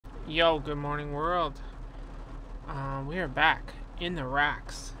Yo, good morning world. We are back in the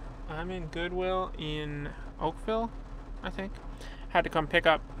racks. I'm in Goodwill in Oakville, I think. Had to come pick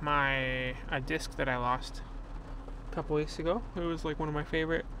up a disc that I lost a couple weeks ago. It was like one of my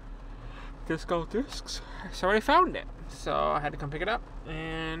favorite disco discs. So I found it. So I had to come pick it up.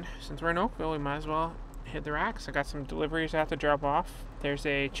 And since we're in Oakville, we might as well hit the racks. I got some deliveries I have to drop off. There's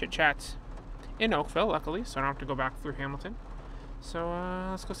a Chit Chats in Oakville, luckily, so I don't have to go back through Hamilton. So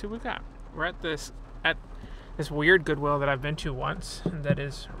let's go see what we got. We're at this weird Goodwill that I've been to once that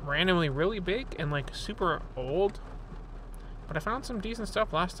is randomly really big and like super old. But I found some decent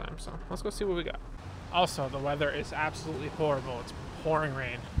stuff last time, so let's go see what we got. Also, the weather is absolutely horrible. It's pouring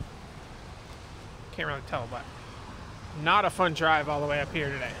rain. Can't really tell, but not a fun drive all the way up here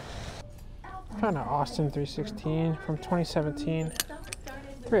today. Found an Austin 316 from 2017.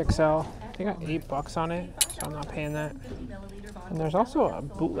 3XL. They got $8 on it, so I'm not paying that. And there's also a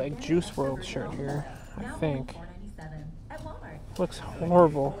bootleg Juice WRLD shirt here, I think. Looks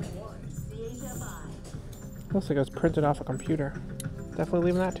horrible. Looks like it was printed off a computer.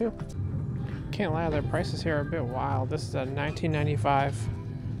 Definitely leaving that too. Can't lie, their prices here are a bit wild. This is a 1995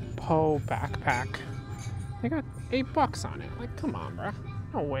 Poe backpack. They got $8 on it. Like, come on, bruh.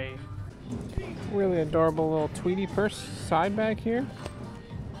 No way. Really adorable little Tweety purse side bag here.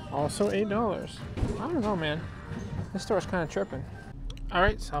 Also $8. I don't know, man. This store's kind of tripping.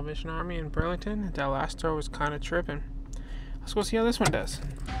 Alright, Salvation Army in Burlington. That last store was kind of tripping. Let's go see how this one does.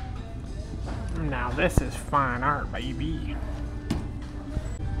 Now this is fine art, baby.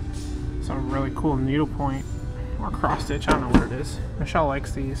 Some really cool needlepoint or cross stitch. I don't know what it is. Michelle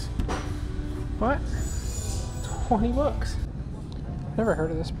likes these. But $20. Never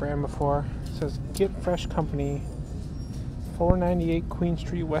heard of this brand before. It says Get Fresh Company, 498 Queen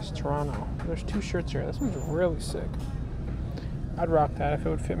Street, West Toronto. There's two shirts here. This one's really sick. I'd rock that if it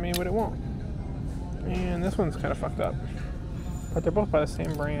would fit me, but it won't. And this one's kind of fucked up. But they're both by the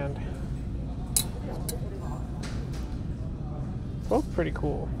same brand. Both pretty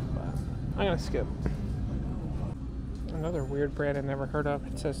cool, but I'm gonna skip. Another weird brand I never heard of.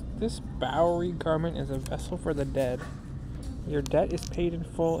 It says, this Bowery garment is a vessel for the dead. Your debt is paid in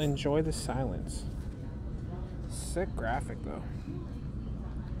full. Enjoy the silence. Sick graphic though.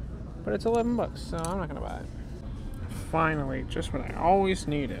 But it's $11, so I'm not gonna buy it. Finally, just what I always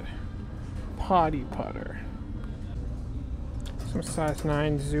needed. Potty putter. Some size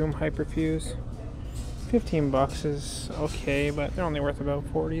 9 Zoom Hyperfuse. $15 is okay, but they're only worth about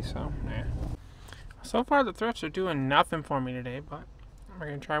 40, so nah. So far the thrifts are doing nothing for me today, but we're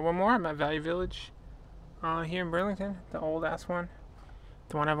gonna try one more. I'm at Value Village here in Burlington, the old ass one.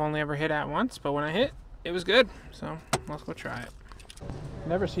 The one I've only ever hit at once, but when I hit, it was good, so let's go try it.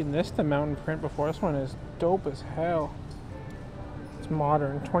 Never seen this, the mountain print, before. This one is dope as hell. It's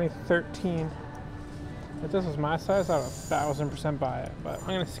modern, 2013. If this was my size, I would 1000% buy it, but I'm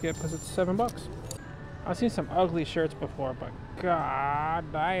gonna skip because it's $7. I've seen some ugly shirts before, but god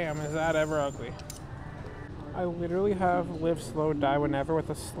damn, is that ever ugly. I literally have Live Slow, Die Whenever with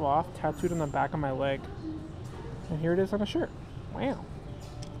a sloth tattooed on the back of my leg. And here it is on a shirt. Wow.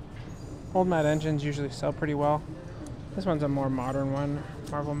 Old Mad Engines usually sell pretty well. This one's a more modern one,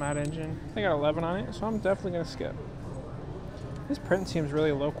 Marvel Mad Engine. They got 11 on it, so I'm definitely gonna skip. This print seems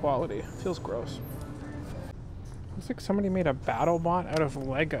really low quality. It feels gross. Looks like somebody made a battle bot out of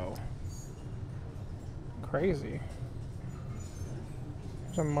Lego. Crazy.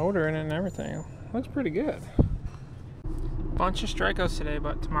 There's a motor in it and everything. Looks pretty good. Bunch of strikeouts today,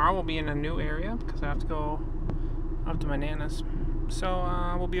 but tomorrow we'll be in a new area because I have to go up to my Nana's.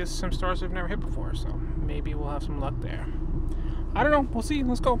 So we'll be at some stores we've never hit before, so maybe we'll have some luck there. I don't know, we'll see,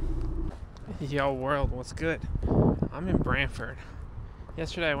 let's go. Yo world, what's good? I'm in Brantford.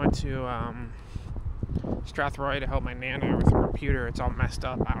 Yesterday I went to Strathroy to help my Nana with her computer. It's all messed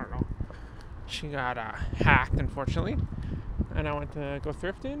up, I don't know. She got hacked, unfortunately. And I went to go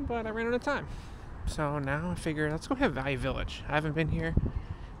thrifting, but I ran out of time. So now I figured, let's go hit Value Village. I haven't been here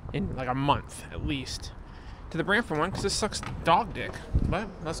in like a month, at least. To the Brantford one, because this sucks dog dick. But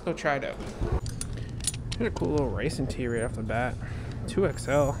let's go try it out. Got a cool little racing tee right off the bat.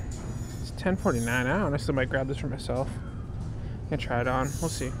 2XL. It's $10.49. I honestly might grab this for myself. And try it on. We'll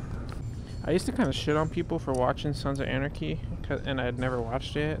see. I used to kind of shit on people for watching Sons of Anarchy, and I had never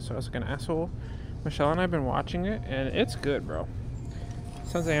watched it, so I was like an asshole. Michelle and I have been watching it, and it's good, bro.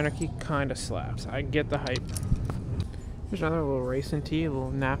 Sons of Anarchy kind of slaps. I get the hype. There's another little racing tee, a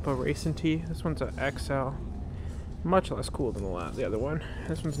little Napa racing tee. This one's an XL. Much less cool than the other one.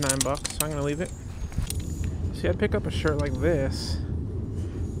 This one's $9, so I'm gonna leave it. See, I'd pick up a shirt like this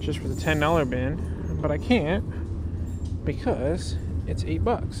just for the $10 bin, but I can't because it's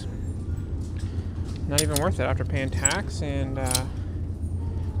 $8. not even worth it after paying tax, and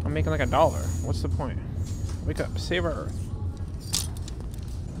I'm making like $1. What's the point? Wake up, save our earth.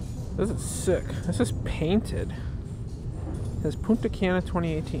 This is sick. This is painted. It says Punta Cana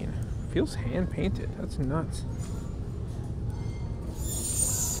 2018. Feels hand painted. That's nuts.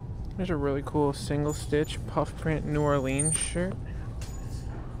 There's a really cool single stitch puff print New Orleans shirt.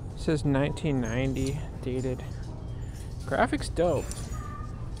 It says 1990, dated. Graphics dope,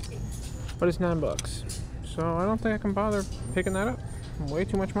 but it's $9. So I don't think I can bother picking that up. Way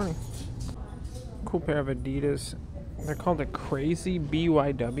too much money. Cool pair of Adidas. They're called the Crazy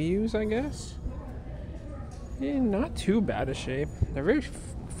BYWs, I guess. Not too bad a shape. They're very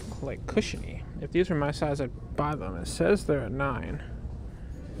like cushiony. If these were my size, I'd buy them. It says they're at 9,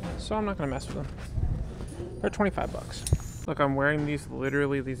 so I'm not gonna mess with them. They're $25. Look, I'm wearing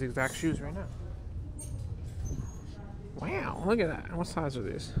literally these exact shoes right now. Wow, look at that. What size are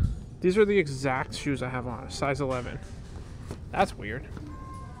these? These are the exact shoes I have on, size 11. That's weird.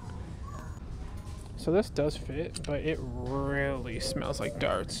 So this does fit, but it really smells like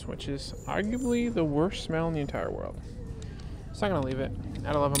darts, which is arguably the worst smell in the entire world. So I'm gonna leave it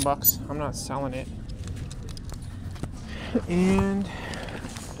at $11. I'm not selling it. And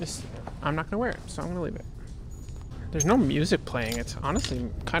I'm not gonna wear it, so I'm gonna leave it. There's no music playing. It's honestly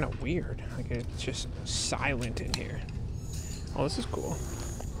kind of weird. Like, it's just silent in here. Oh, this is cool.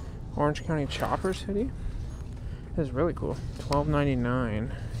 Orange County Choppers hoodie. This is really cool.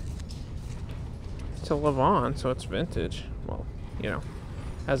 $12.99. It's a Levon, so it's vintage. Well, you know,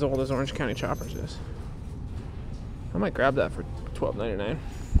 as old as Orange County Choppers is. I might grab that for $12.99.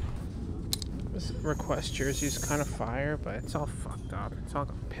 This request jersey is kind of fire, but it's all fucked up. It's all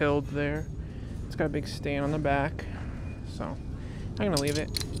pilled there. It's got a big stain on the back, so I'm gonna leave it.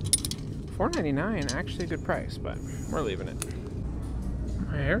 $4.99, actually a good price, but we're leaving it.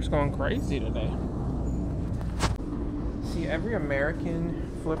 My hair's going crazy today. See, every American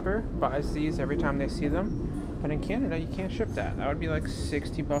flipper buys these every time they see them, but in Canada you can't ship that. That would be like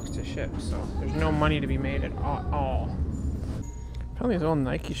 $60 to ship, so there's no money to be made at all. Found these old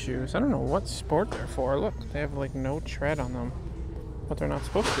Nike shoes. I don't know what sport they're for. Look, they have like no tread on them, but they're not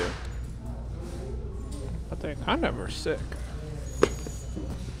supposed to. But they kind of are sick.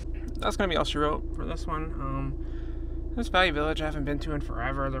 That's gonna be all she wrote for this one. This Value Village I haven't been to in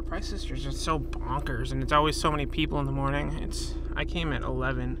forever. Their prices are just so bonkers, and it's always so many people in the morning. I came at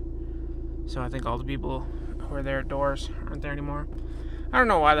 11, so I think all the people who are there at doors aren't there anymore. I don't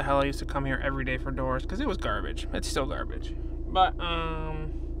know why the hell I used to come here every day for doors, because it was garbage. It's still garbage. But I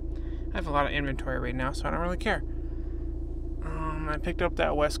have a lot of inventory right now, so I don't really care. I picked up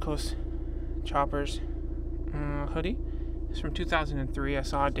that West Coast Choppers hoodie. It's from 2003. I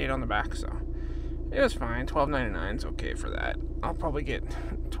saw a date on the back, so it was fine. $12.99 is okay for that. I'll probably get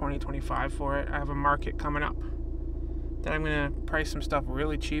 $20, $25 for it. I have a market coming up that I'm gonna price some stuff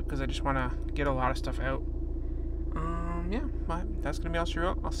really cheap because I just want to get a lot of stuff out. Yeah, but that's gonna be all she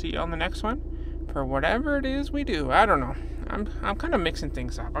wrote. I'll see you on the next one for whatever it is we do. I don't know. I'm kind of mixing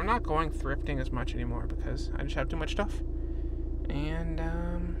things up. I'm not going thrifting as much anymore because I just have too much stuff, and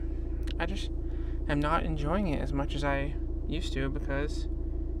I just am not enjoying it as much as I used to because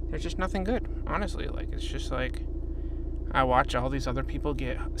there's just nothing good, honestly. Like, it's just like I watch all these other people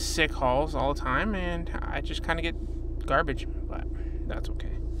get sick hauls all the time, and I just kind of get garbage, but that's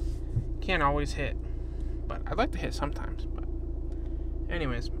okay. Can't always hit, but I'd like to hit sometimes. But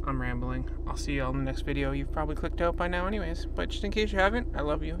anyways, I'm rambling. I'll see you all in the next video. You've probably clicked out by now anyways, but just in case you haven't, I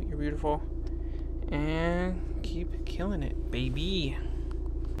love you. You're beautiful, and keep killing it, baby.